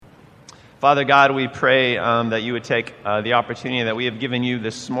Father God, we pray that you would take the opportunity that we have given you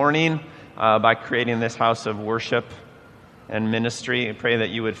this morning by creating this house of worship and ministry. We pray that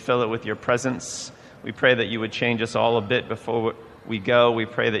you would fill it with your presence. We pray that you would change us all a bit before we go. We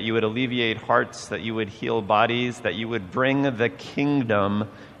pray that you would alleviate hearts, that you would heal bodies, that you would bring the kingdom,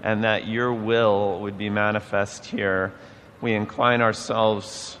 and that your will would be manifest here. We incline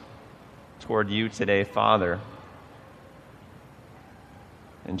ourselves toward you today, Father.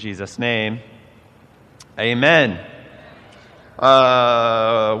 In Jesus' name, amen.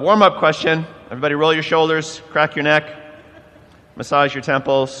 Warm-up question. Everybody roll your shoulders, crack your neck, massage your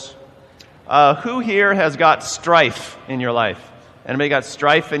temples. Who here has got strife in your life? Anybody got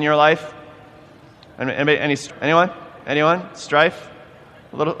strife in your life? Anyone? Strife?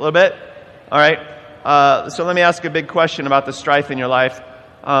 A little bit? All right. So let me ask a big question about the strife in your life.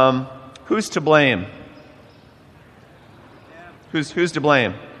 Who's to blame? Who's to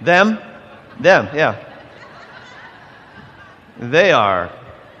blame? Them? Them, yeah. They are.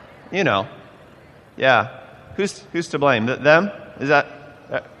 Yeah. Who's to blame? Them? Is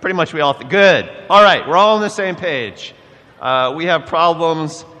that pretty much we all good. All right, we're all on the same page. We have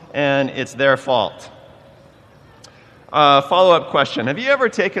problems, and it's their fault. Follow-up question. Have you ever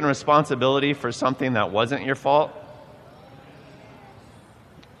taken responsibility for something that wasn't your fault?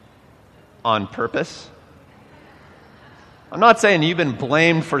 On purpose? I'm not saying you've been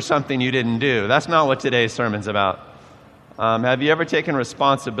blamed for something you didn't do. That's not what today's sermon's about. Have you ever taken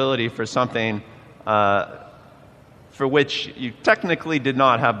responsibility for something for which you technically did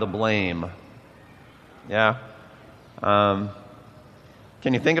not have the blame? Yeah? Can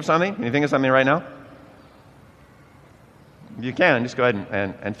you think of something? Can you think of something right now? If you can, just go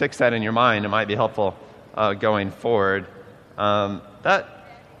ahead and fix that in your mind. It might be helpful going forward. That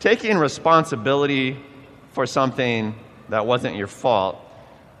taking responsibility for something that wasn't your fault,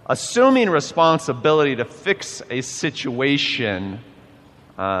 assuming responsibility to fix a situation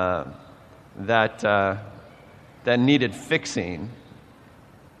that needed fixing,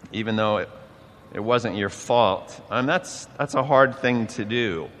 even though it wasn't your fault. That's a hard thing to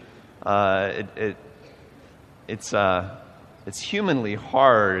do. It's humanly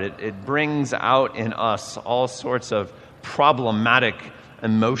hard. It brings out in us all sorts of problematic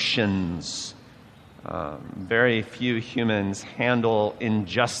emotions. Very few humans handle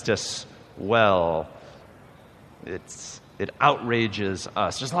injustice well. It outrages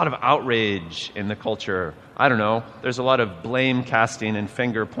us. There's a lot of outrage in the culture. I don't know. There's a lot of blame casting and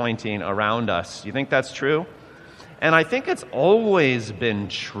finger pointing around us. You think that's true? And I think it's always been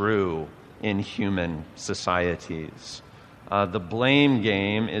true in human societies. The blame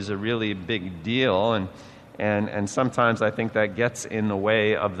game is a really big deal, and sometimes I think that gets in the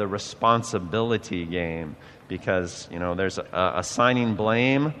way of the responsibility game, because there's assigning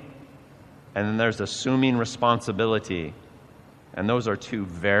blame, and then there's assuming responsibility, and those are two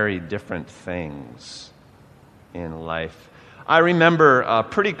very different things in life. I remember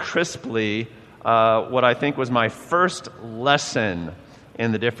pretty crisply what I think was my first lesson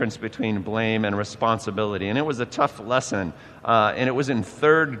in the difference between blame and responsibility. And it was a tough lesson, and it was in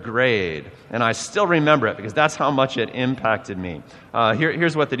third grade. And I still remember it because that's how much it impacted me.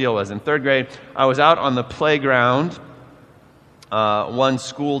 Here's what the deal was. In third grade, I was out on the playground one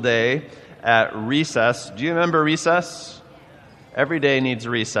school day at recess. Do you remember recess? Every day needs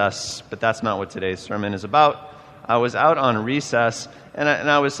recess, but that's not what today's sermon is about. I was out on recess, and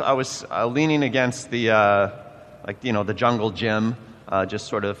I was leaning against the the jungle gym. Just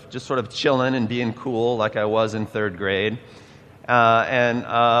sort of chilling and being cool like I was in third grade. And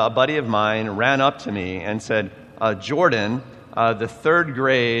a buddy of mine ran up to me and said, Jordan, the third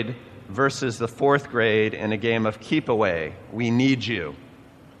grade versus the fourth grade in a game of keep away. We need you.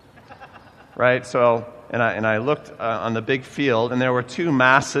 Right? So, and I looked on the big field, and there were two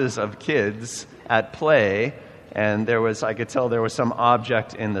masses of kids at play, and I could tell there was some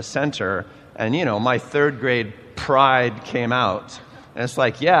object in the center. And, my third grade pride came out. And it's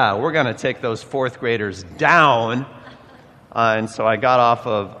like, yeah, we're going to take those fourth graders down. And so I got off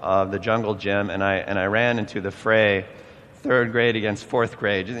of the jungle gym, and I ran into the fray, third grade against fourth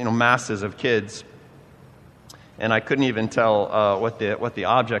grade, masses of kids. And I couldn't even tell what the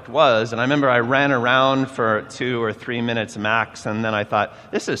object was. And I remember I ran around for 2 or 3 minutes max, and then I thought,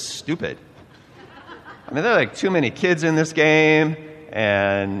 this is stupid. There are like too many kids in this game,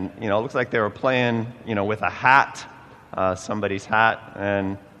 and it looks like they were playing with a hat. Somebody's hat,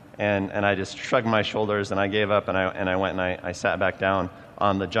 and I just shrugged my shoulders, and I gave up, and I went and I sat back down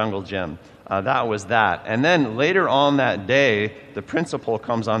on the jungle gym. That was that. And then later on that day, the principal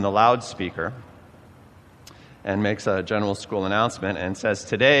comes on the loudspeaker, and makes a general school announcement and says,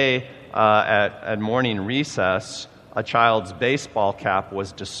 today at morning recess, a child's baseball cap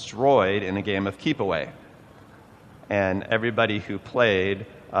was destroyed in a game of keep-away. And everybody who played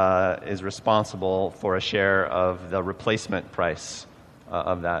is responsible for a share of the replacement price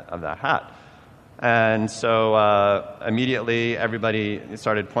of that hat. And so immediately everybody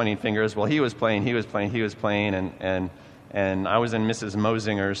started pointing fingers. Well, he was playing, and I was in Mrs.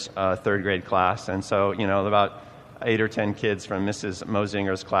 Mosinger's third grade class. And so, about 8 or 10 kids from Mrs.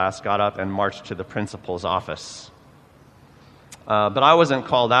 Mosinger's class got up and marched to the principal's office. But I wasn't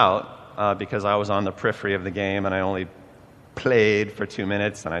called out because I was on the periphery of the game and I only played for 2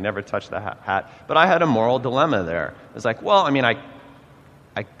 minutes and I never touched the hat. But I had a moral dilemma there. It was like, well, I mean,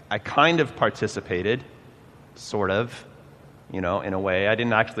 I kind of participated, sort of, in a way. I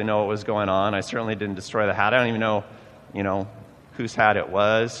didn't actually know what was going on. I certainly didn't destroy the hat. I don't even know, whose hat it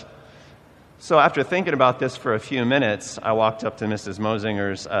was. So after thinking about this for a few minutes, I walked up to Mrs.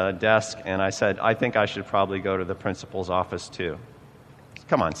 Mosinger's desk and I said, I think I should probably go to the principal's office too.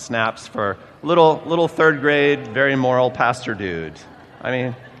 Come on, snaps for little third grade, very moral pastor dude. I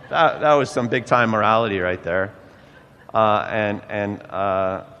mean, that was some big time morality right there.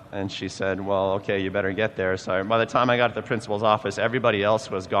 And she said, well, okay, you better get there. So by the time I got to the principal's office, everybody else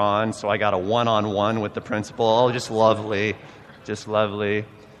was gone. So I got a one-on-one with the principal. Oh, just lovely.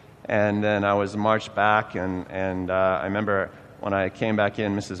 And then I was marched back, and I remember when I came back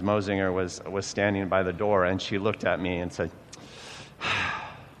in, Mrs. Mosinger was standing by the door, and she looked at me and said,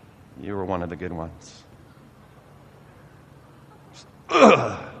 you were one of the good ones.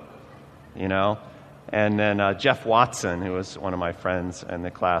 And then Jeff Watson, who was one of my friends in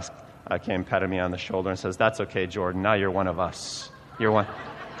the class, came patted me on the shoulder and says, that's okay, Jordan, now you're one of us. You're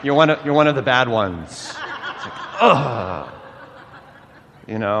one of the bad ones. It's like, ugh.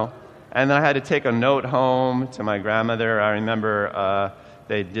 And then I had to take a note home to my grandmother. I remember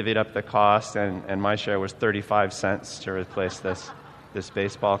they divvied up the cost, and my share was 35 cents to replace this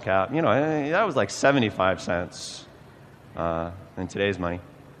baseball cap. That was like 75 cents in today's money.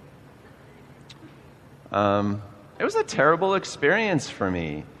 It was a terrible experience for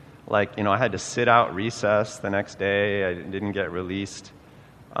me. Like, I had to sit out recess the next day. I didn't get released.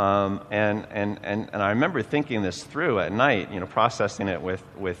 And I remember thinking this through at night, processing it with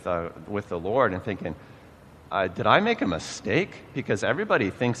the Lord and thinking, did I make a mistake? Because everybody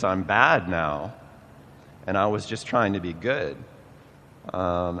thinks I'm bad now, and I was just trying to be good.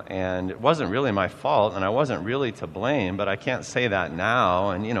 And it wasn't really my fault, and I wasn't really to blame, but I can't say that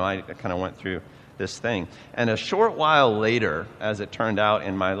now. And, I kind of went through this thing. And a short while later, as it turned out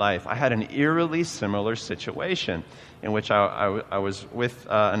in my life, I had an eerily similar situation in which I was with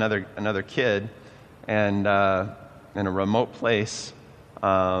another kid and in a remote place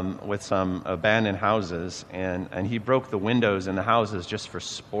with some abandoned houses, and he broke the windows in the houses just for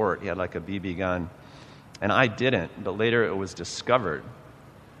sport. He had like a BB gun. And I didn't, but later it was discovered.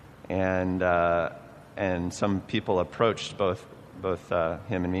 And some people approached both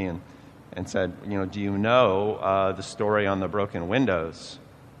him and me and said, do you know the story on the broken windows?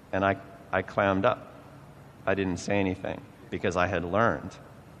 And I clammed up. I didn't say anything because I had learned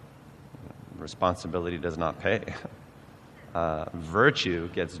responsibility does not pay. Virtue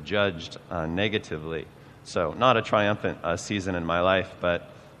gets judged negatively. So not a triumphant season in my life, but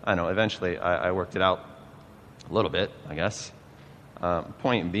I know eventually I worked it out a little bit, I guess.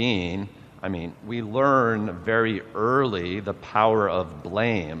 Point being, we learn very early the power of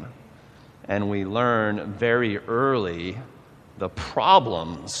blame, and we learn very early the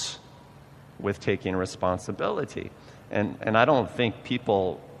problems with taking responsibility. And I don't think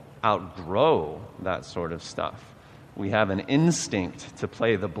people outgrow that sort of stuff. We have an instinct to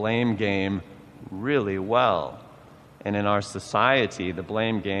play the blame game really well. And in our society, the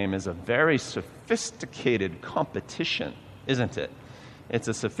blame game is a very sophisticated competition, isn't it? It's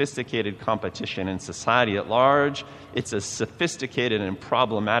a sophisticated competition in society at large. It's a sophisticated and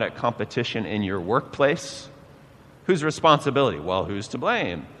problematic competition in your workplace. Whose responsibility? Well, who's to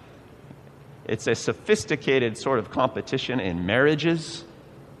blame? It's a sophisticated sort of competition in marriages,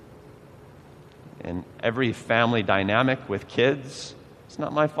 in every family dynamic with kids. It's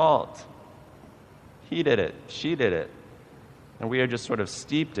not my fault. He did it. She did it. And we are just sort of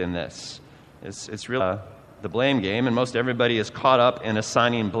steeped in this. It's really the blame game, and most everybody is caught up in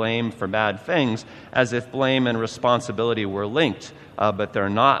assigning blame for bad things as if blame and responsibility were linked, but they're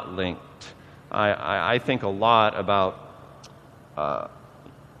not linked. I think a lot about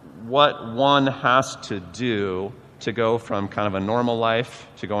what one has to do to go from kind of a normal life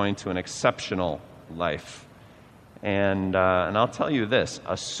to going to an exceptional life. And I'll tell you this,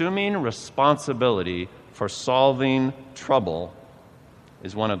 assuming responsibility for solving trouble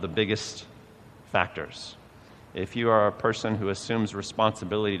is one of the biggest factors. If you are a person who assumes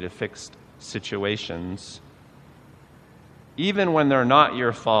responsibility to fix situations, even when they're not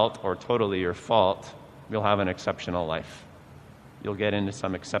your fault or totally your fault, you'll have an exceptional life. You'll get into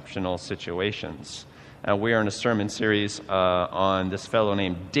some exceptional situations. We are in a sermon series on this fellow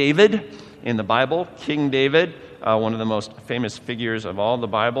named David in the Bible, King David, one of the most famous figures of all the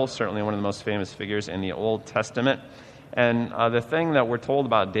Bible, certainly one of the most famous figures in the Old Testament. And the thing that we're told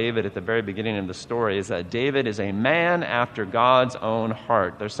about David at the very beginning of the story is that David is a man after God's own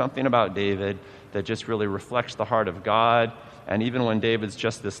heart. There's something about David that just really reflects the heart of God. And even when David's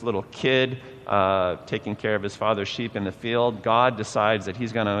just this little kid taking care of his father's sheep in the field, God decides that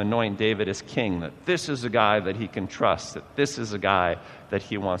he's going to anoint David as king, that this is a guy that he can trust, that this is a guy that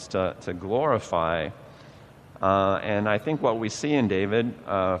he wants to glorify. And I think what we see in David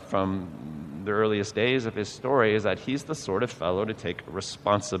from the earliest days of his story is that he's the sort of fellow to take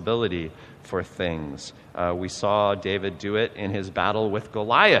responsibility for things. We saw David do it in his battle with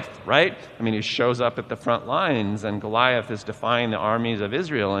Goliath, right? I mean, he shows up at the front lines, and Goliath is defying the armies of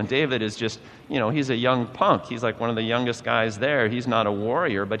Israel, and David is just, he's a young punk. He's like one of the youngest guys there. He's not a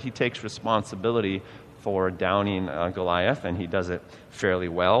warrior, but he takes responsibility for downing Goliath, and he does it fairly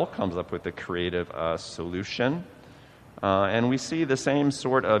well, comes up with a creative solution. And we see the same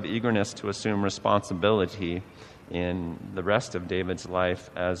sort of eagerness to assume responsibility in the rest of David's life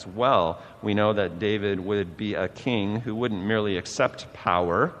as well. We know that David would be a king who wouldn't merely accept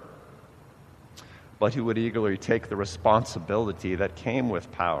power, but who would eagerly take the responsibility that came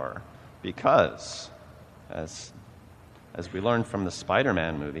with power. Because, as we learned from the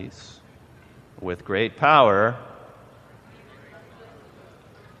Spider-Man movies, with great power,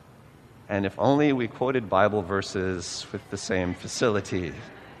 and if only we quoted Bible verses with the same facility.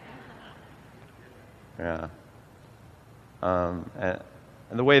 Yeah. And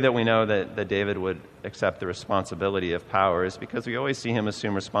the way that we know that David would accept the responsibility of power is because we always see him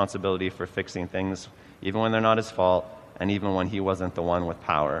assume responsibility for fixing things, even when they're not his fault, and even when he wasn't the one with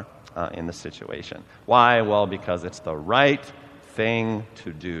power in the situation. Why? Well, because it's the right thing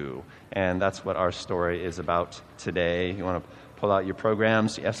to do. And that's what our story is about today. You want to pull out your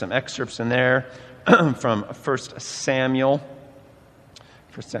programs. You have some excerpts in there from 1 Samuel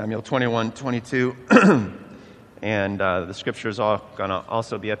 21, 22. And the scriptures are going to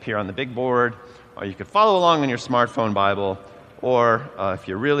also be up here on the big board. Or you could follow along on your smartphone Bible. Or if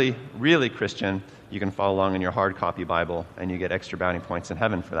you're really, really Christian, you can follow along in your hard copy Bible, and you get extra bounty points in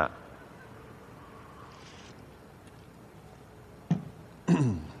heaven for that.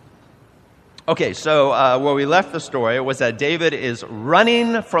 Okay, so where we left the story was that David is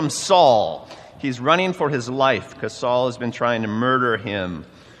running from Saul. He's running for his life because Saul has been trying to murder him.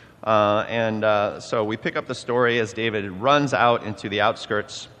 So we pick up the story as David runs out into the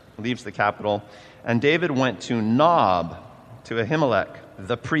outskirts, leaves the capital, and David went to Nob, to Ahimelech,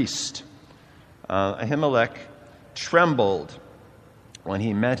 the priest. Ahimelech trembled when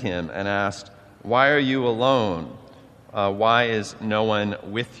he met him and asked, "Why are you alone? Why is no one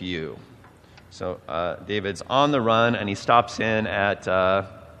with you?" So David's on the run, and he stops in at a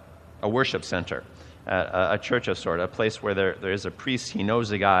worship center, at a church of sort, a place where there is a priest. He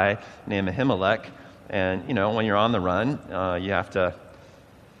knows a guy named Ahimelech, and when you're on the run, you have to,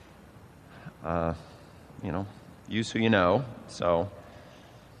 use who you know. So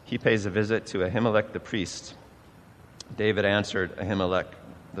he pays a visit to Ahimelech the priest. David answered Ahimelech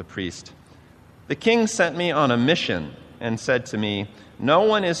the priest, "The king sent me on a mission and said to me, 'No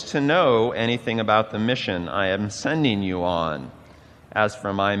one is to know anything about the mission I am sending you on. As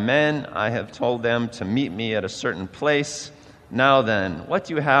for my men, I have told them to meet me at a certain place. Now then, what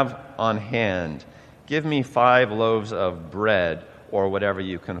do you have on hand? Give me 5 loaves of bread, or whatever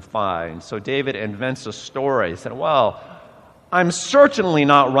you can find.'" So David invents a story. He said, "Well, I'm certainly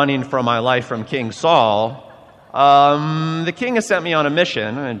not running for my life from King Saul. The king has sent me on a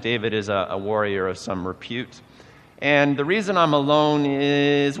mission," and David is a warrior of some repute. "And the reason I'm alone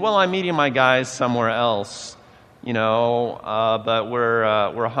is, I'm meeting my guys somewhere else, but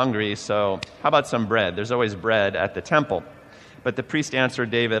we're hungry, so how about some bread? There's always bread at the temple." But the priest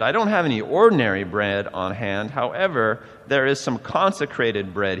answered David, "I don't have any ordinary bread on hand. However, there is some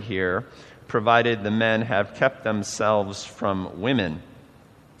consecrated bread here, provided the men have kept themselves from women."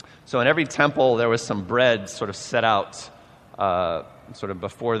 So in every temple, there was some bread sort of set out sort of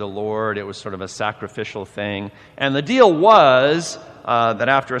before the Lord. It was sort of a sacrificial thing. And the deal was that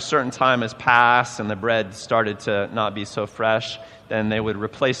after a certain time has passed and the bread started to not be so fresh, then they would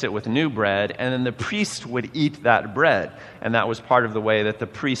replace it with new bread, and then the priest would eat that bread. And that was part of the way that the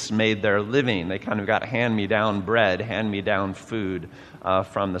priests made their living. They kind of got hand-me-down bread, hand-me-down food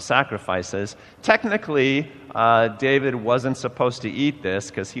from the sacrifices. Technically, David wasn't supposed to eat this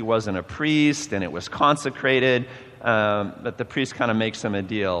because he wasn't a priest and it was consecrated. But the priest kind of makes him a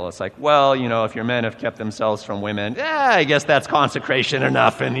deal. It's like, well, if your men have kept themselves from women, I guess that's consecration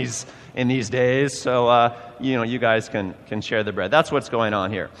enough in these days. So, you guys can share the bread. That's what's going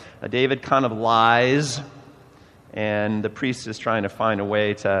on here. David kind of lies, and the priest is trying to find a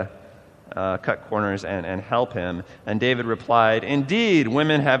way to cut corners and help him. And David replied, "Indeed,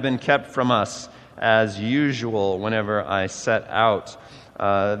 women have been kept from us as usual whenever I set out.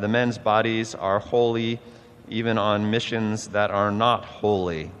 The men's bodies are holy, even on missions that are not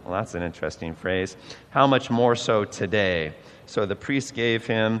holy." Well, that's an interesting phrase. "How much more so today?" So the priest gave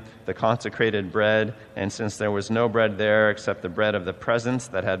him the consecrated bread, and since there was no bread there except the bread of the presence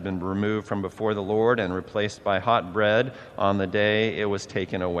that had been removed from before the Lord and replaced by hot bread on the day it was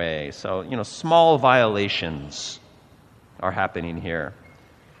taken away. So, small violations are happening here.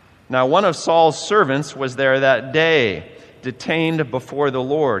 Now, one of Saul's servants was there that day, detained before the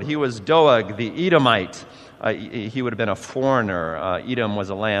Lord. He was Doeg the Edomite. He would have been a foreigner. Edom was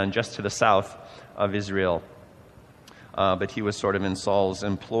a land just to the south of Israel. But he was sort of in Saul's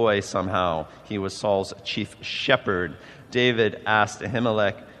employ somehow. He was Saul's chief shepherd. David asked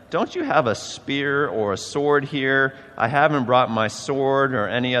Ahimelech, "Don't you have a spear or a sword here? I haven't brought my sword or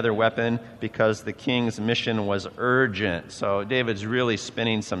any other weapon because the king's mission was urgent." So David's really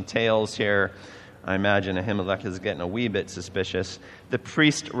spinning some tales here. I imagine Ahimelech is getting a wee bit suspicious. The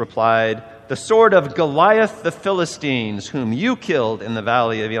priest replied, "The sword of Goliath the Philistines, whom you killed in the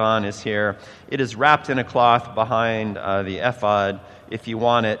valley of Elon, is here. It is wrapped in a cloth behind the ephod. If you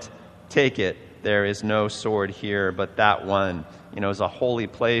want it, take it. There is no sword here but that one." It was a holy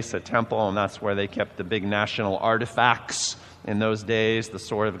place, a temple, and that's where they kept the big national artifacts in those days. The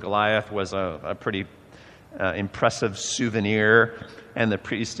sword of Goliath was a pretty impressive souvenir. And the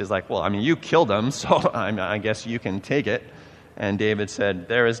priest is like, "Well, you killed him, so I guess you can take it." And David said,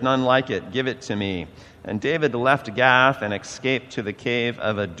 "There is none like it. Give it to me." And David left Gath and escaped to the cave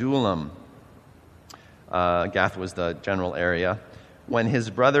of Adullam. Gath was the general area. When his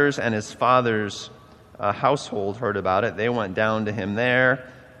brothers and his father's household heard about it, they went down to him there.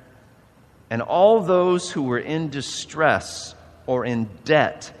 And all those who were in distress or in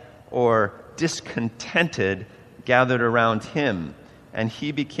debt or discontented gathered around him, and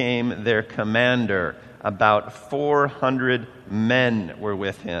he became their commander. About 400 men were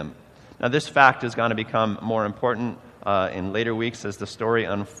with him. Now, this fact is going to become more important in later weeks as the story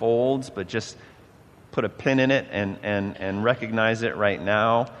unfolds, but just put a pin in it and recognize it right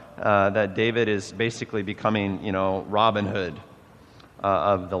now, that David is basically becoming, Robin Hood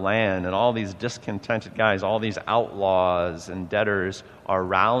of the land, and all these discontented guys, all these outlaws and debtors are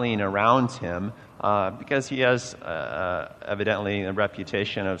rallying around him because he has evidently a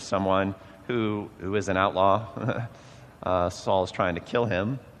reputation of someone who is an outlaw. Saul is trying to kill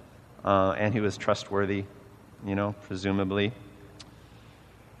him, and he was trustworthy, presumably.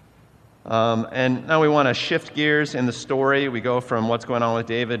 And now we want to shift gears in the story. We go from what's going on with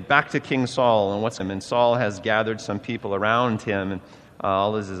David back to King Saul and Saul has gathered some people around him, and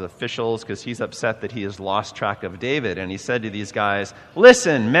all his officials, because he's upset that he has lost track of David. And he said to these guys,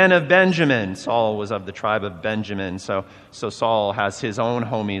 "Listen, men of Benjamin." Saul was of the tribe of Benjamin, so Saul has his own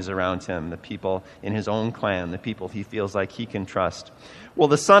homies around him, the people in his own clan, the people he feels like he can trust. "Will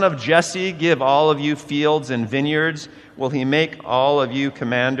the son of Jesse give all of you fields and vineyards? Will he make all of you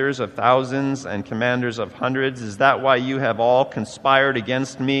commanders of thousands and commanders of hundreds? Is that why you have all conspired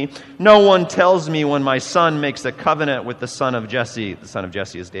against me? No one tells me when my son makes a covenant with the son of Jesse." The son of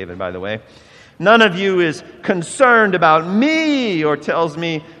Jesse is David, by the way. "None of you is concerned about me or tells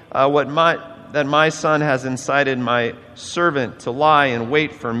me that my son has incited my servant to lie in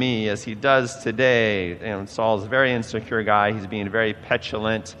wait for me as he does today." Saul's a very insecure guy. He's being very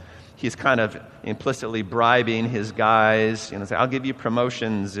petulant. He's kind of implicitly bribing his guys. Say, "I'll give you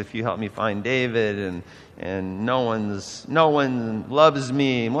promotions if you help me find David, and no one loves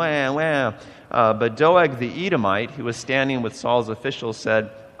me." Wah, wah. But Doeg the Edomite, who was standing with Saul's officials,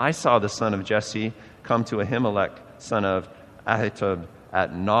 said, "I saw the son of Jesse come to Ahimelech, son of Ahitub,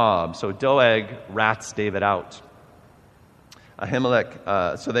 at Nob." So Doeg rats David out.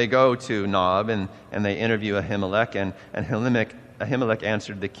 Ahimelech, so they go to Nob and they interview Ahimelech, and Ahimelech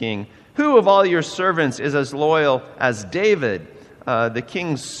answered the king, "Who of all your servants is as loyal as David? the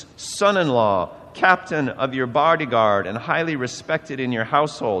king's son-in-law, captain of your bodyguard, and highly respected in your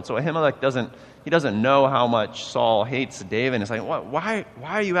household. So Ahimelech doesn't know how much Saul hates David. He's like, what? Why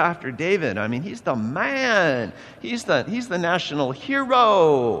are you after David? I mean, he's the man. He's the national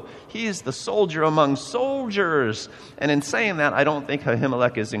hero. He's the soldier among soldiers. And in saying that, I don't think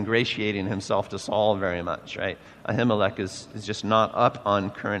Ahimelech is ingratiating himself to Saul very much, right? Ahimelech is just not up on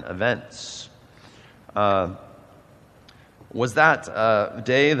current events. Was that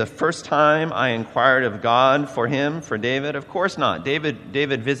day the first time I inquired of God for him, for David? Of course not.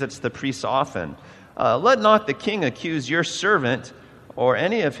 David visits the priests often. Let not the king accuse your servant or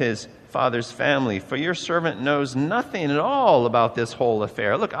any of his father's family, for your servant knows nothing at all about this whole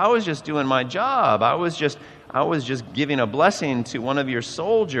affair. Look, I was just doing my job. I was just giving a blessing to one of your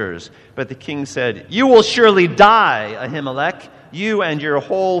soldiers. But the king said, you will surely die, Ahimelech, you and your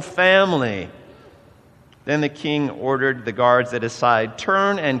whole family. Then the king ordered the guards at his side,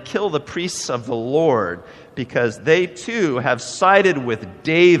 turn and kill the priests of the Lord, because they too have sided with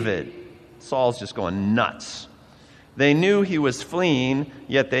David. Saul's just going nuts. They knew he was fleeing,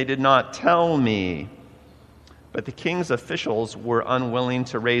 yet they did not tell me. But the king's officials were unwilling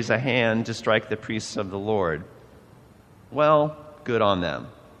to raise a hand to strike the priests of the Lord. Well, good on them.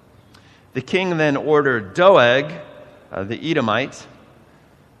 The king then ordered Doeg, the Edomite,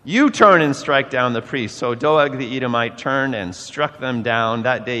 you turn and strike down the priests. So Doeg the Edomite turned and struck them down.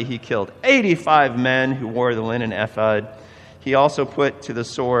 That day he killed 85 men who wore the linen ephod. He also put to the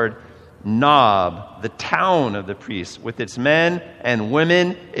sword Nob, the town of the priests, with its men and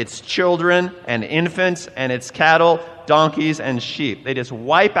women, its children and infants, and its cattle, donkeys, and sheep. They just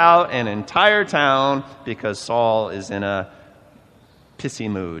wipe out an entire town because Saul is in a pissy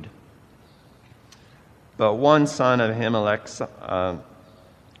mood. But one son of Ahimelech,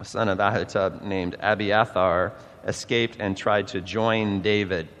 son of Ahitub, named Abiathar, escaped and tried to join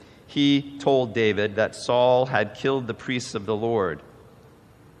David. He told David that Saul had killed the priests of the Lord.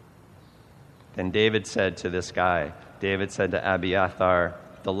 Then David said to Abiathar,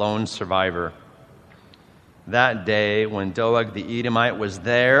 the lone survivor, that day when Doeg the Edomite was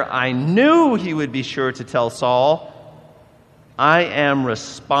there, I knew he would be sure to tell Saul, I am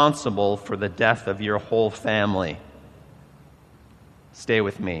responsible for the death of your whole family. Stay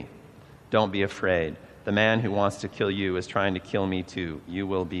with me. Don't be afraid. The man who wants to kill you is trying to kill me too. You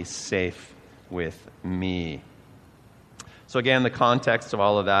will be safe with me. So again, the context of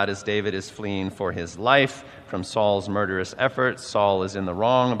all of that is David is fleeing for his life from Saul's murderous efforts. Saul is in the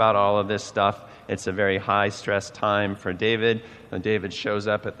wrong about all of this stuff. It's a very high-stress time for David. When David shows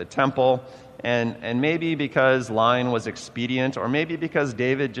up at the temple, and maybe because lying was expedient, or maybe because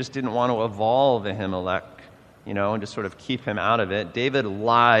David just didn't want to evolve Ahimelech, and just sort of keep him out of it, David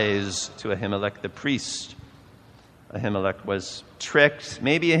lies to Ahimelech the priest. Ahimelech was tricked.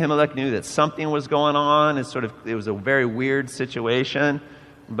 Maybe Ahimelech knew that something was going on. It was a very weird situation,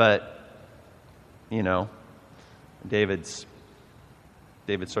 but, David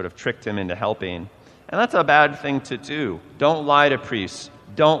sort of tricked him into helping. And that's a bad thing to do. Don't lie to priests.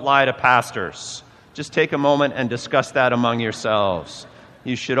 Don't lie to pastors. Just take a moment and discuss that among yourselves.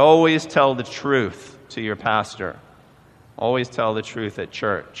 You should always tell the truth to your pastor. Always tell the truth at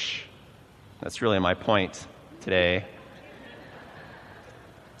church. That's really my point today.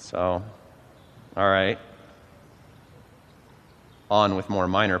 So, all right. On with more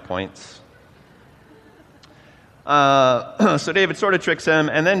minor points. So David sort of tricks him,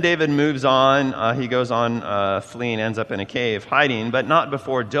 and then David moves on. He goes on fleeing, ends up in a cave, hiding, but not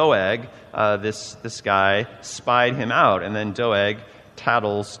before Doeg, this guy, spied him out. And then Doeg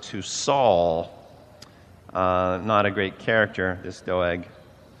tattles to Saul. Not a great character, this Doeg.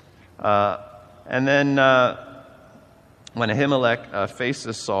 And then when Ahimelech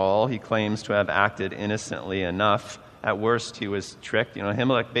faces Saul, he claims to have acted innocently enough. At worst, he was tricked.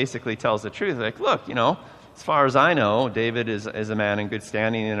 Ahimelech basically tells the truth. Like, look, as far as I know, David is a man in good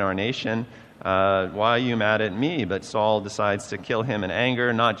standing in our nation. Why are you mad at me? But Saul decides to kill him in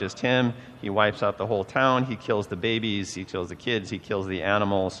anger, not just him. He wipes out the whole town. He kills the babies. He kills the kids. He kills the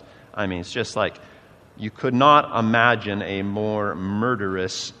animals. I mean, it's just like you could not imagine a more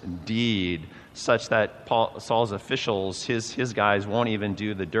murderous deed, such that Saul's officials, his guys, won't even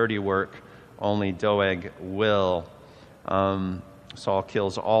do the dirty work. Only Doeg will. Saul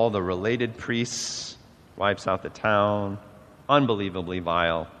kills all the related priests, wipes out the town. Unbelievably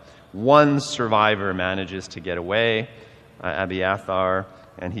vile. One survivor manages to get away, Abiathar,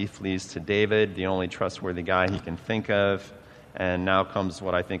 and he flees to David, the only trustworthy guy he can think of. And now comes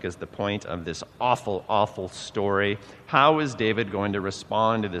what I think is the point of this awful, awful story. How is David going to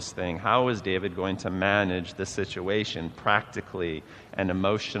respond to this thing? How is David going to manage the situation practically and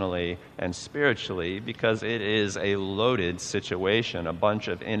emotionally and spiritually? Because it is a loaded situation. A bunch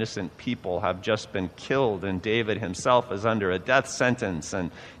of innocent people have just been killed, and David himself is under a death sentence, and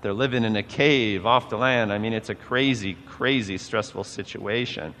they're living in a cave off the land. I mean, it's a crazy, crazy, stressful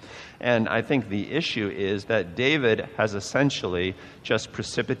situation. And I think the issue is that David has essentially just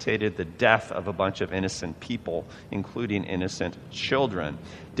precipitated the death of a bunch of innocent people, including innocent children.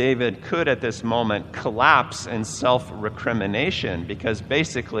 David could at this moment collapse in self-recrimination because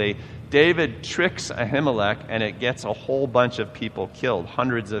basically David tricks Ahimelech and it gets a whole bunch of people killed,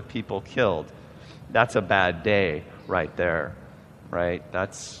 hundreds of people killed. That's a bad day right there, right?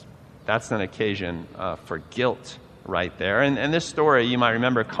 That's an occasion for guilt right there. And this story, you might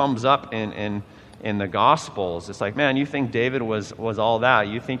remember, comes up in the Gospels. It's like, man, you think David was all that.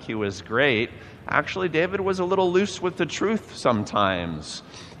 You think he was great. Actually, David was a little loose with the truth sometimes.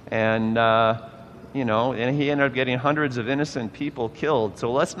 And, and he ended up getting hundreds of innocent people killed.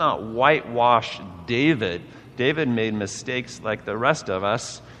 So let's not whitewash David. David made mistakes like the rest of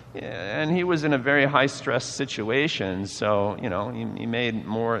us. And he was in a very high-stress situation. So, he made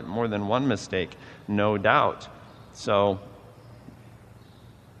more than one mistake, no doubt. So,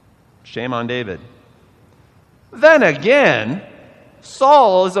 shame on David. Then again,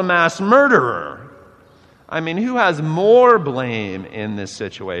 Saul is a mass murderer. I mean, who has more blame in this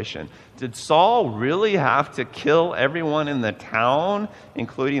situation? Did Saul really have to kill everyone in the town,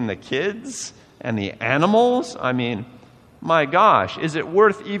 including the kids and the animals? I mean, my gosh, is it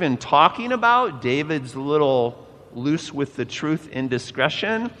worth even talking about David's little loose with the truth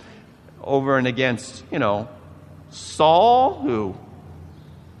indiscretion over and against, Saul, who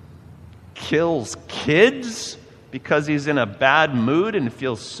kills kids because he's in a bad mood and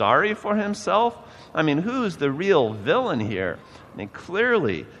feels sorry for himself? I mean, who's the real villain here? I mean,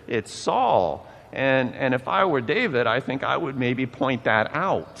 clearly it's Saul. And if I were David, I think I would maybe point that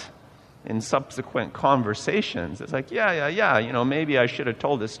out in subsequent conversations. It's like, maybe I should have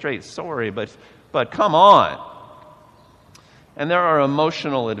told this straight story, but come on. And there are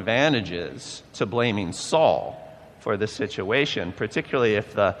emotional advantages to blaming Saul for this situation, particularly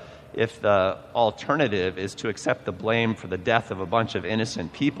if the alternative is to accept the blame for the death of a bunch of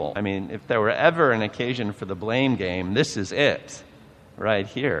innocent people. I mean, if there were ever an occasion for the blame game, this is it, right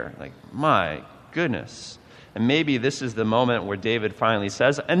here. Like, my goodness. And maybe this is the moment where David finally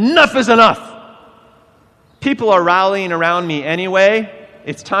says, enough is enough! People are rallying around me anyway.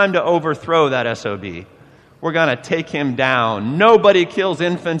 It's time to overthrow that SOB. We're going to take him down. Nobody kills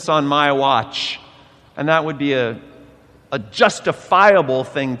infants on my watch. And that would be a justifiable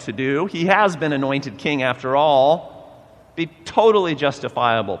thing to do. He has been anointed king after all. Be totally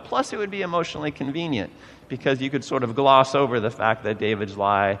justifiable. Plus, it would be emotionally convenient because you could sort of gloss over the fact that David's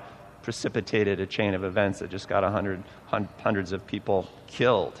lie precipitated a chain of events that just got hundreds of people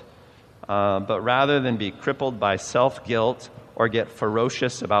killed. But rather than be crippled by self-guilt or get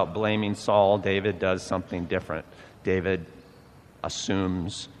ferocious about blaming Saul, David does something different. David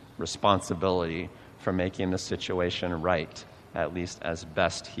assumes responsibility for making the situation right, at least as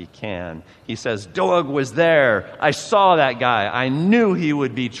best he can. He says, Doeg was there. I saw that guy. I knew he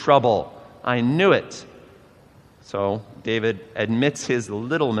would be trouble. I knew it. So David admits his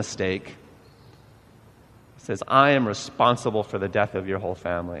little mistake. He says, I am responsible for the death of your whole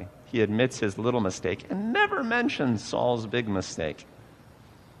family. He admits his little mistake and never mentions Saul's big mistake,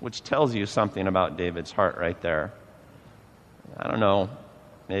 which tells you something about David's heart right there. I don't know.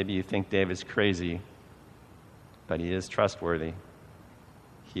 Maybe you think David's crazy, but he is trustworthy.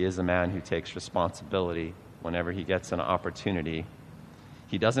 He is a man who takes responsibility whenever he gets an opportunity.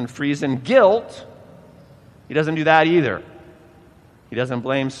 He doesn't freeze in guilt. He doesn't do that either. He doesn't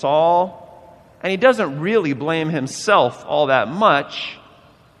blame Saul, and he doesn't really blame himself all that much.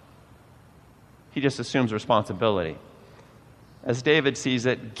 He just assumes responsibility. As David sees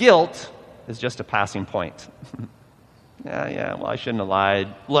it, guilt is just a passing point. Well, I shouldn't have lied.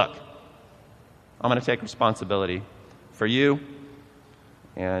 Look, I'm going to take responsibility for you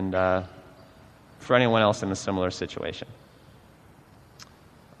and for anyone else in a similar situation.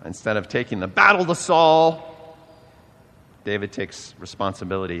 Instead of taking the battle to Saul, David takes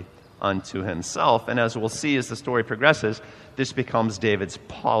responsibility unto himself. And as we'll see as the story progresses, this becomes David's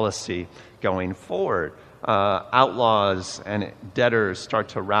policy going forward. Outlaws and debtors start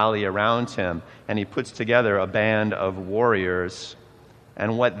to rally around him, and he puts together a band of warriors.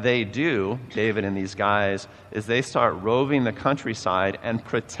 And what they do, David and these guys, is they start roving the countryside and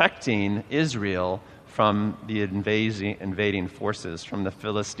protecting Israel from the invading forces, from the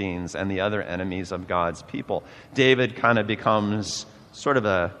Philistines and the other enemies of God's people. David kind of becomes sort of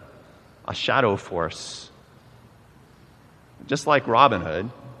a shadow force. Just like Robin Hood,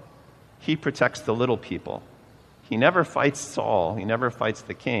 he protects the little people. He never fights Saul, he never fights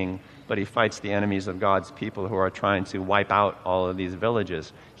the king, but he fights the enemies of God's people who are trying to wipe out all of these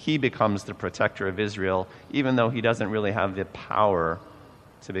villages. He becomes the protector of Israel, even though he doesn't really have the power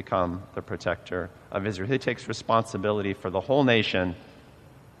to become the protector of Israel. He takes responsibility for the whole nation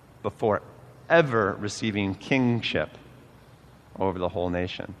before ever receiving kingship over the whole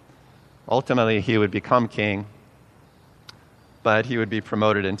nation. Ultimately, he would become king, but he would be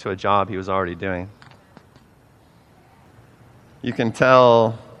promoted into a job he was already doing. You can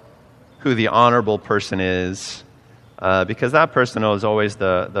tell who the honorable person is because that person is always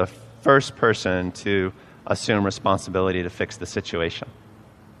the first person to assume responsibility to fix the situation.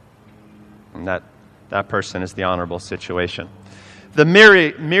 And that person is the honorable situation. The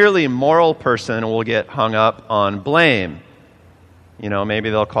merely moral person will get hung up on blame. You know, maybe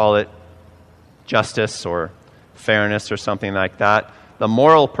they'll call it justice or fairness or something like that. The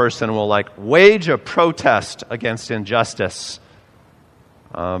moral person will wage a protest against injustice.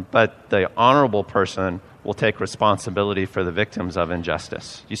 But the honorable person will take responsibility for the victims of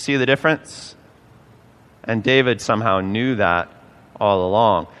injustice. You see the difference? And David somehow knew that all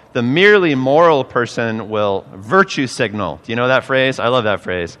along. The merely moral person will virtue signal. Do you know that phrase? I love that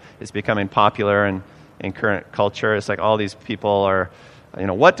phrase. It's becoming popular in current culture. It's like all these people are,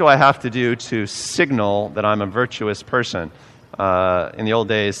 what do I have to do to signal that I'm a virtuous person? In the old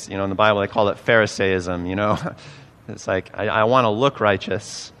days, in the Bible, they call it Pharisaism, It's like, I want to look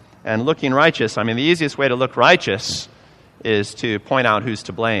righteous. And looking righteous, the easiest way to look righteous is to point out who's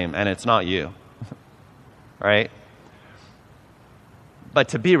to blame, and it's not you. Right? But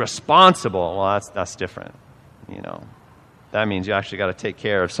to be responsible, well, that's different. That means you actually got to take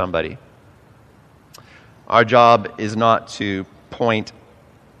care of somebody. Our job is not to point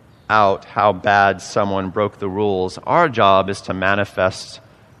out how bad someone broke the rules. Our job is to manifest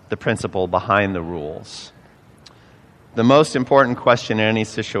the principle behind the rules. The most important question in any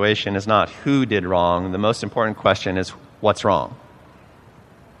situation is not who did wrong. The most important question is what's wrong?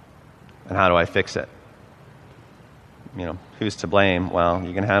 And how do I fix it? Who's to blame? Well,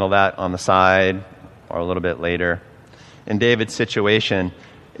 you can handle that on the side or a little bit later. In David's situation,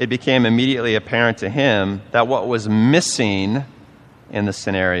 it became immediately apparent to him that what was missing in the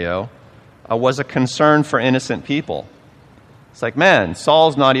scenario was a concern for innocent people. It's like, man,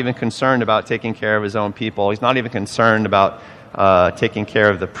 Saul's not even concerned about taking care of his own people. He's not even concerned about taking care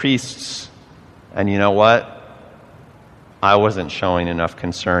of the priests. And you know what? I wasn't showing enough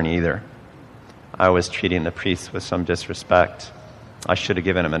concern either. I was treating the priests with some disrespect. I should have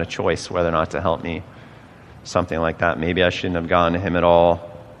given him a choice whether or not to help me. Something like that. Maybe I shouldn't have gone to him at all.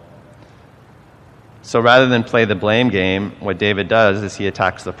 So rather than play the blame game, what David does is he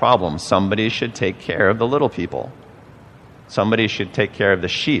attacks the problem. Somebody should take care of the little people. Somebody should take care of the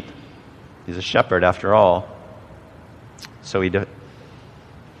sheep. He's a shepherd after all. So he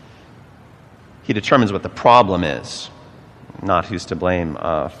determines what the problem is, not who's to blame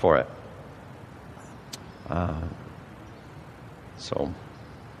for it. So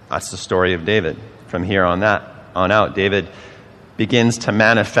that's the story of David. From here on out, David begins to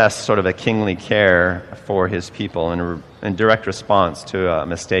manifest sort of a kingly care for his people in direct response to a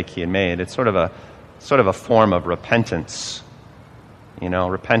mistake he had made. It's sort of a form of repentance.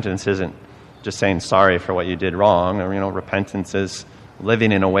 Repentance isn't just saying sorry for what you did wrong. Repentance is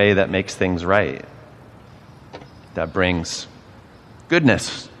living in a way that makes things right, that brings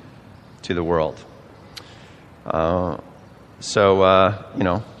goodness to the world.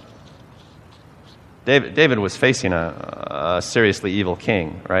 David was facing a seriously evil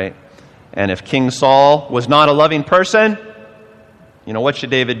king, right? And if King Saul was not a loving person, what should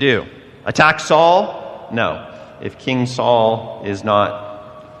David do? Attack Saul? No. If King Saul is not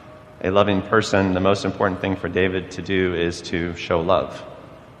a loving person, the most important thing for David to do is to show love.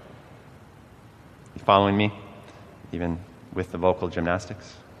 You following me? Even with the vocal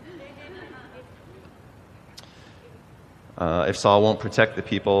gymnastics? If Saul won't protect the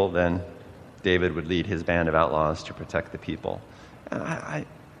people, then David would lead his band of outlaws to protect the people. And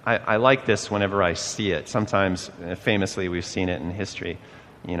I like this whenever I see it. Sometimes, famously, we've seen it in history.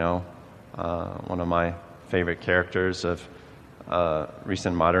 One of my favorite characters of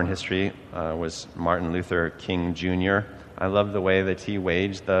recent modern history was Martin Luther King Jr. I love the way that he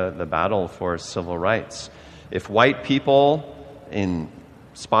waged the battle for civil rights. If white people in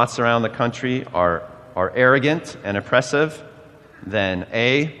spots around the country are arrogant and oppressive, then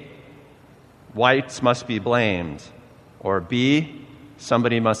A, whites must be blamed, or B,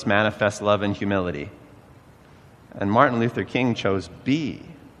 somebody must manifest love and humility. And Martin Luther King chose B,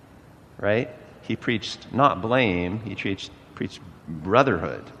 right? He preached not blame, he preached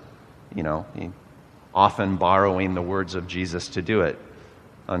brotherhood, he often borrowing the words of Jesus to do it,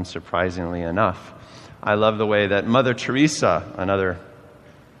 unsurprisingly enough. I love the way that Mother Teresa, another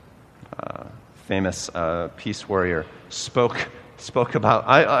famous peace warrior, spoke about.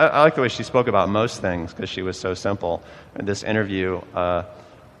 I like the way she spoke about most things because she was so simple. In this interview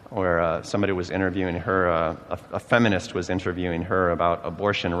where somebody was interviewing her, a feminist was interviewing her about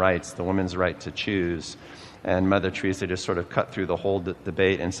abortion rights, the woman's right to choose, and Mother Teresa just sort of cut through the whole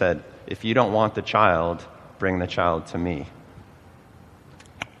debate and said, "If you don't want the child, bring the child to me."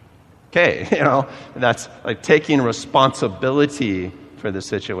 Okay, that's like taking responsibility for the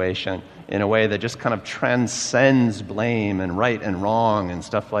situation in a way that just kind of transcends blame and right and wrong and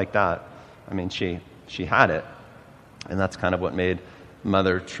stuff like that. I mean, she had it, and that's kind of what made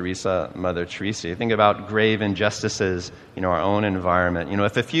Mother Teresa Mother Teresa. You think about grave injustices, our own environment.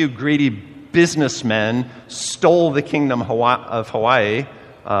 If a few greedy businessmen stole the kingdom of Hawaii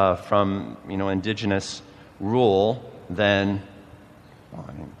from, indigenous rule, then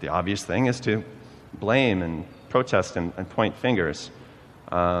the obvious thing is to blame and protest and point fingers.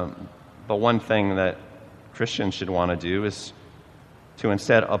 But one thing that Christians should want to do is to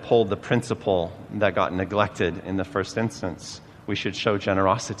instead uphold the principle that got neglected in the first instance. We should show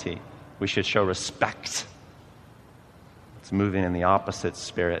generosity. We should show respect. It's moving in the opposite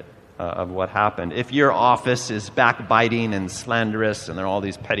spirit of what happened. If your office is backbiting and slanderous and there are all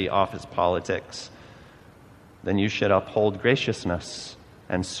these petty office politics, then you should uphold graciousness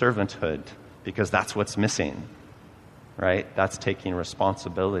and servanthood, because that's what's missing, right? That's taking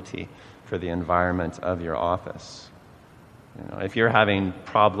responsibility for the environment of your office. If you're having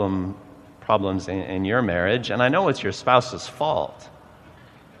problems in your marriage, and I know it's your spouse's fault,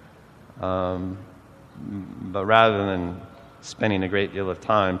 but rather than spending a great deal of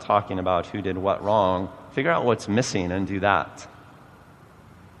time talking about who did what wrong, figure out what's missing and do that.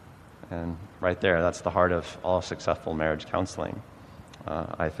 And right there, that's the heart of all successful marriage counseling,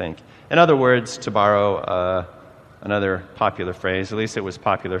 I think. In other words, to borrow another popular phrase, at least it was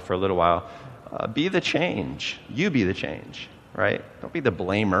popular for a little while, be the change. You be the change, right? Don't be the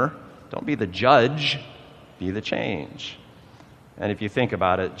blamer. Don't be the judge. Be the change. And if you think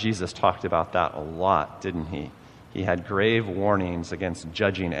about it, Jesus talked about that a lot, didn't he? He had grave warnings against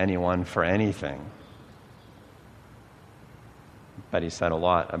judging anyone for anything. But he said a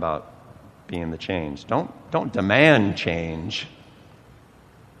lot about being the change. Don't demand change.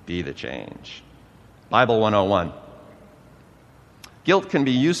 Be the change. Bible 101. Guilt can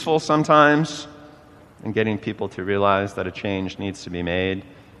be useful sometimes in getting people to realize that a change needs to be made,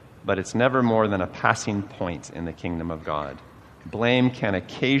 but it's never more than a passing point in the kingdom of God. Blame can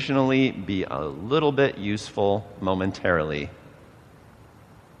occasionally be a little bit useful momentarily,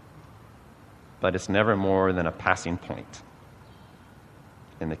 but it's never more than a passing point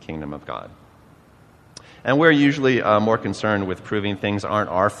in the kingdom of God. And we're usually more concerned with proving things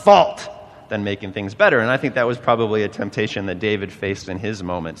aren't our fault than making things better. And I think that was probably a temptation that David faced in his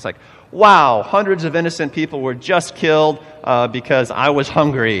moment. It's like, wow, hundreds of innocent people were just killed because I was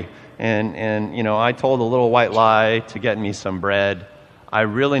hungry. And I told a little white lie to get me some bread. I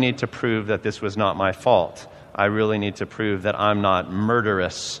really need to prove that this was not my fault. I really need to prove that I'm not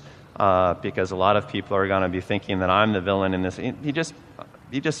murderous because a lot of people are going to be thinking that I'm the villain in this. He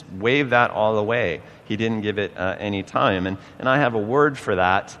just waved that all away. He didn't give it any time. And I have a word for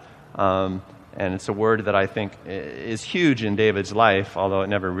that. And it's a word that I think is huge in David's life, although it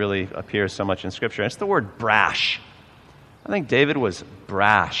never really appears so much in Scripture. It's the word brash. I think David was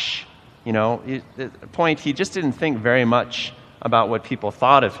brash. The point, he just didn't think very much about what people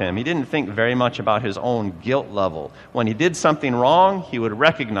thought of him. He didn't think very much about his own guilt level. When he did something wrong, he would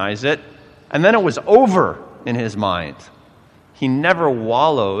recognize it, and then it was over in his mind. He never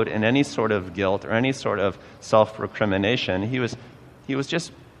wallowed in any sort of guilt or any sort of self-recrimination. He was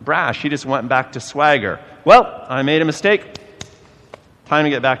just brash. He just went back to swagger. Well, I made a mistake. Time to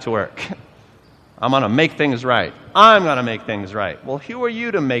get back to work. I'm going to make things right. I'm going to make things right. Well, who are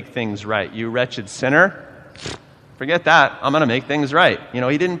you to make things right, you wretched sinner? Forget that. I'm going to make things right. He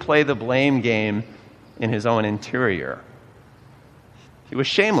didn't play the blame game in his own interior. He was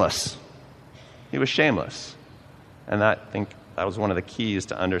shameless. He was shameless. And I think that was one of the keys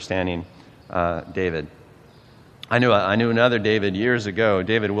to understanding David. I knew another David years ago.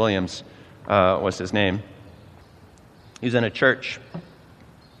 David Williams was his name. He was in a church.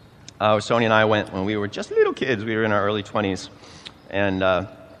 Sonia and I went when we were just little kids. We were in our early 20s. And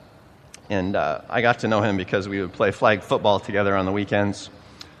And I got to know him because we would play flag football together on the weekends.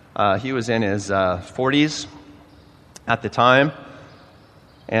 He was in his 40s at the time,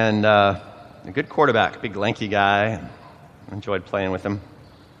 and a good quarterback, big lanky guy. Enjoyed playing with him.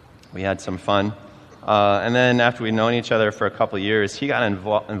 We had some fun. And then after we'd known each other for a couple of years, he got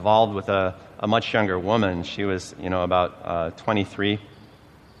involved with a much younger woman. She was, about 23.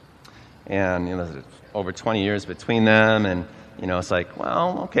 And, over 20 years between them. And, it's like,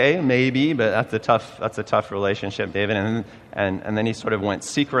 well, okay, maybe, but that's a tough relationship, David. And then he sort of went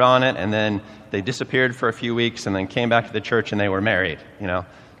secret on it, and then they disappeared for a few weeks, and then came back to the church, and they were married,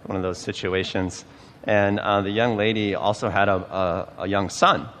 one of those situations. And the young lady also had a young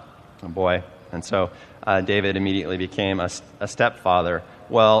son, a boy. And so David immediately became a stepfather.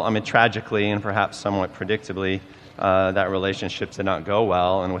 Well, tragically and perhaps somewhat predictably, that relationship did not go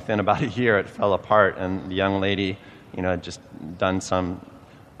well. And within about a year, it fell apart. And the young lady, had just done some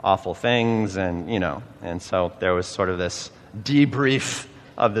awful things. And so there was sort of this debrief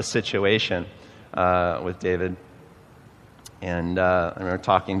of the situation with David. And I remember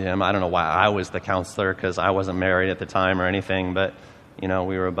talking to him. I don't know why I was the counselor, because I wasn't married at the time or anything, but, we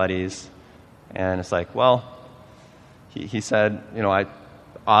were buddies. And it's like, well, he said, I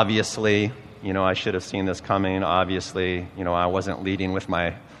obviously, I should have seen this coming. Obviously, I wasn't leading with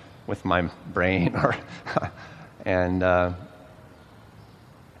my brain. But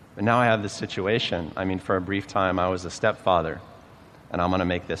now I have this situation. For a brief time, I was a stepfather, and I'm going to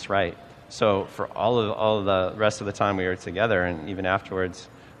make this right. So for all of the rest of the time we were together, and even afterwards,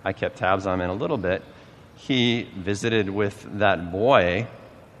 I kept tabs on him a little bit. He visited with that boy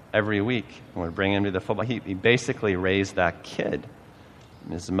every week and would bring him to the football. He basically raised that kid.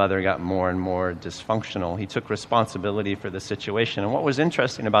 His mother got more and more dysfunctional. He took responsibility for the situation. And what was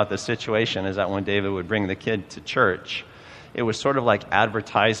interesting about this situation is that when David would bring the kid to church, it was sort of like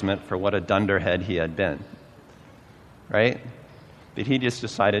advertisement for what a dunderhead he had been, right? But he just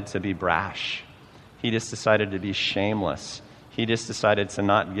decided to be brash. He just decided to be shameless. He just decided to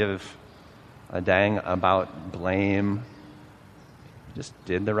not give a dang about blame. Just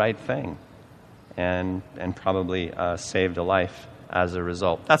did the right thing and probably saved a life as a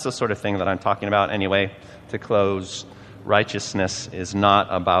result. That's the sort of thing that I'm talking about. Anyway, to close, righteousness is not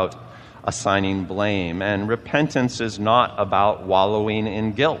about assigning blame, and repentance is not about wallowing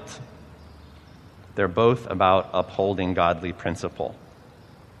in guilt. They're both about upholding godly principle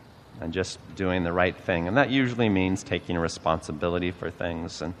and just doing the right thing. And that usually means taking responsibility for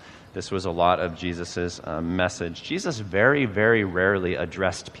things. And this was a lot of Jesus' message. Jesus very, very rarely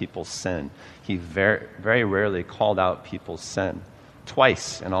addressed people's sin. He very, very rarely called out people's sin.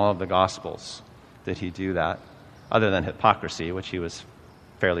 Twice in all of the Gospels did he do that, other than hypocrisy, which he was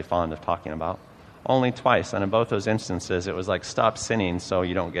fairly fond of talking about. Only twice. And in both those instances, it was like, stop sinning so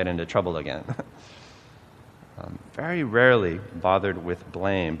you don't get into trouble again. Very rarely bothered with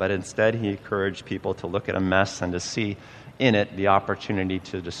blame, but instead he encouraged people to look at a mess and to see in it the opportunity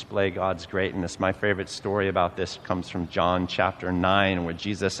to display God's greatness. My favorite story about this comes from John chapter 9, where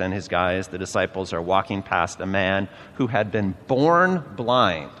Jesus and his guys, the disciples, are walking past a man who had been born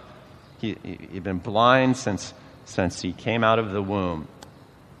blind. He'd been blind since he came out of the womb,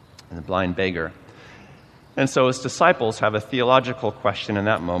 and the blind beggar. And so his disciples have a theological question in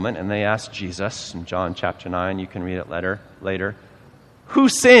that moment, and they ask Jesus in John chapter 9, you can read it later, who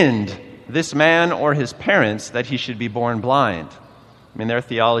sinned, this man or his parents, that he should be born blind? Their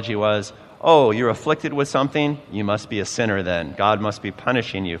theology was, oh, you're afflicted with something, you must be a sinner then. God must be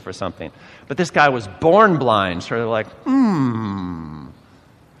punishing you for something. But this guy was born blind, so they're like,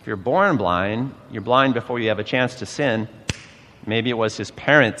 if you're born blind, you're blind before you have a chance to sin. Maybe it was his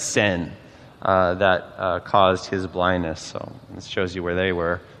parents' sin that caused his blindness. So this shows you where they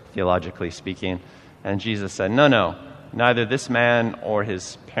were, theologically speaking. And Jesus said, no, neither this man or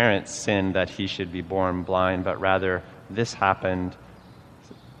his parents sinned that he should be born blind, but rather this happened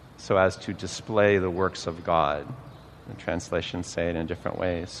so as to display the works of God. The translations say it in different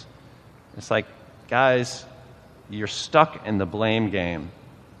ways. It's like, guys, you're stuck in the blame game.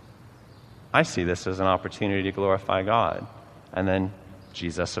 I see this as an opportunity to glorify God. And then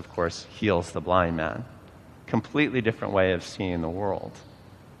Jesus, of course, heals the blind man. Completely different way of seeing the world.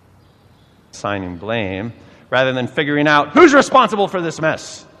 Assigning blame rather than figuring out who's responsible for this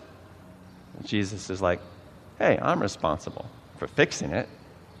mess. Jesus is like, hey, I'm responsible for fixing it.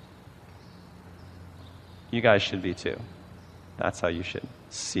 You guys should be too. That's how you should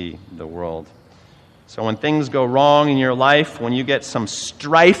see the world. So when things go wrong in your life, when you get some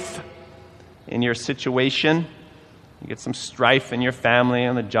strife in your situation, you get some strife in your family,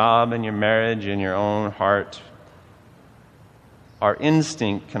 on the job, in your marriage, in your own heart, our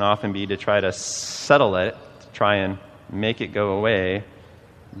instinct can often be to try to settle it, to try and make it go away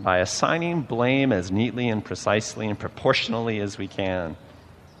by assigning blame as neatly and precisely and proportionally as we can,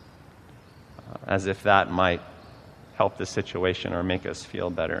 as if that might help the situation or make us feel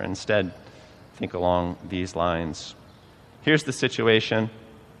better. Instead, think along these lines. Here's the situation.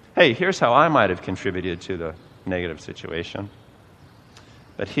 Hey, here's how I might have contributed to the negative situation.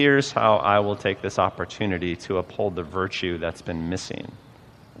 But here's how I will take this opportunity to uphold the virtue that's been missing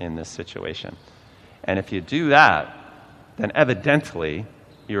in this situation. And if you do that, then evidently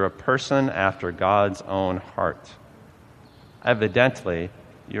you're a person after God's own heart. Evidently,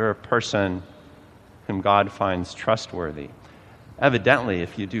 you're a person whom God finds trustworthy. Evidently,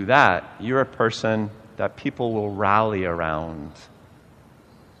 if you do that, you're a person that people will rally around.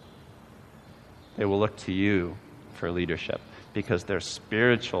 They will look to you for leadership because there's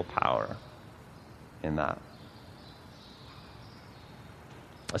spiritual power in that.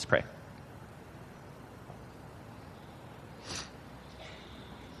 Let's pray.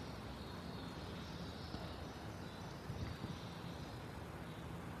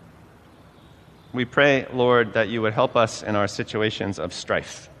 We pray, Lord, that you would help us in our situations of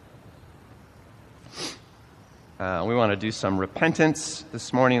strife. We want to do some repentance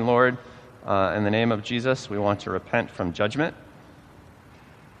this morning, Lord. In the name of Jesus, we want to repent from judgment.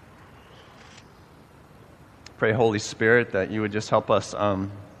 Pray, Holy Spirit, that you would just help us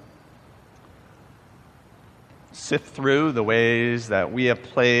sift through the ways that we have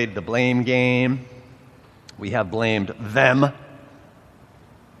played the blame game. We have blamed them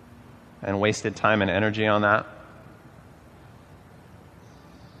and wasted time and energy on that.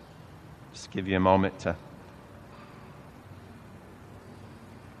 Just give you a moment to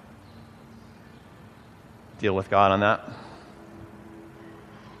deal with God on that.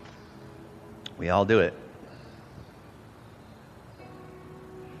 We all do it.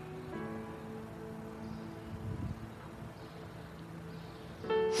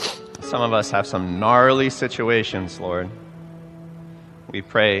 Some of us have some gnarly situations, Lord. We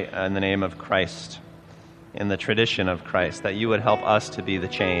pray in the name of Christ, in the tradition of Christ, that you would help us to be the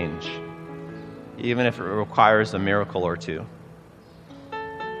change, even if it requires a miracle or two.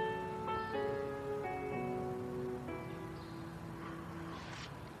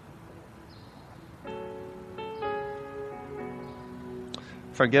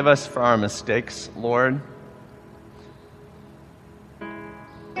 Forgive us for our mistakes, Lord.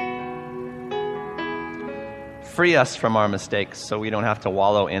 Free us from our mistakes so we don't have to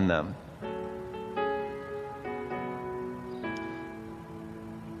wallow in them.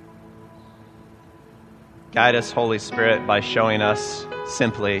 Guide us, Holy Spirit, by showing us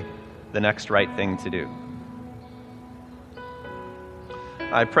simply the next right thing to do.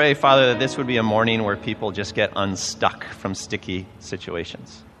 I pray, Father, that this would be a morning where people just get unstuck from sticky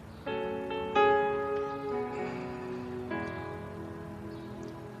situations.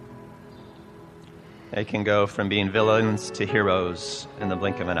 They can go from being villains to heroes in the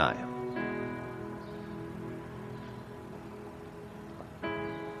blink of an eye.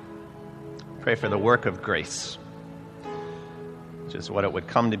 Pray for the work of grace, which is what it would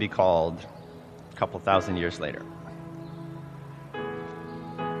come to be called a couple thousand years later.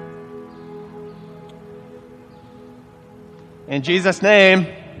 In Jesus' name,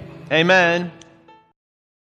 amen.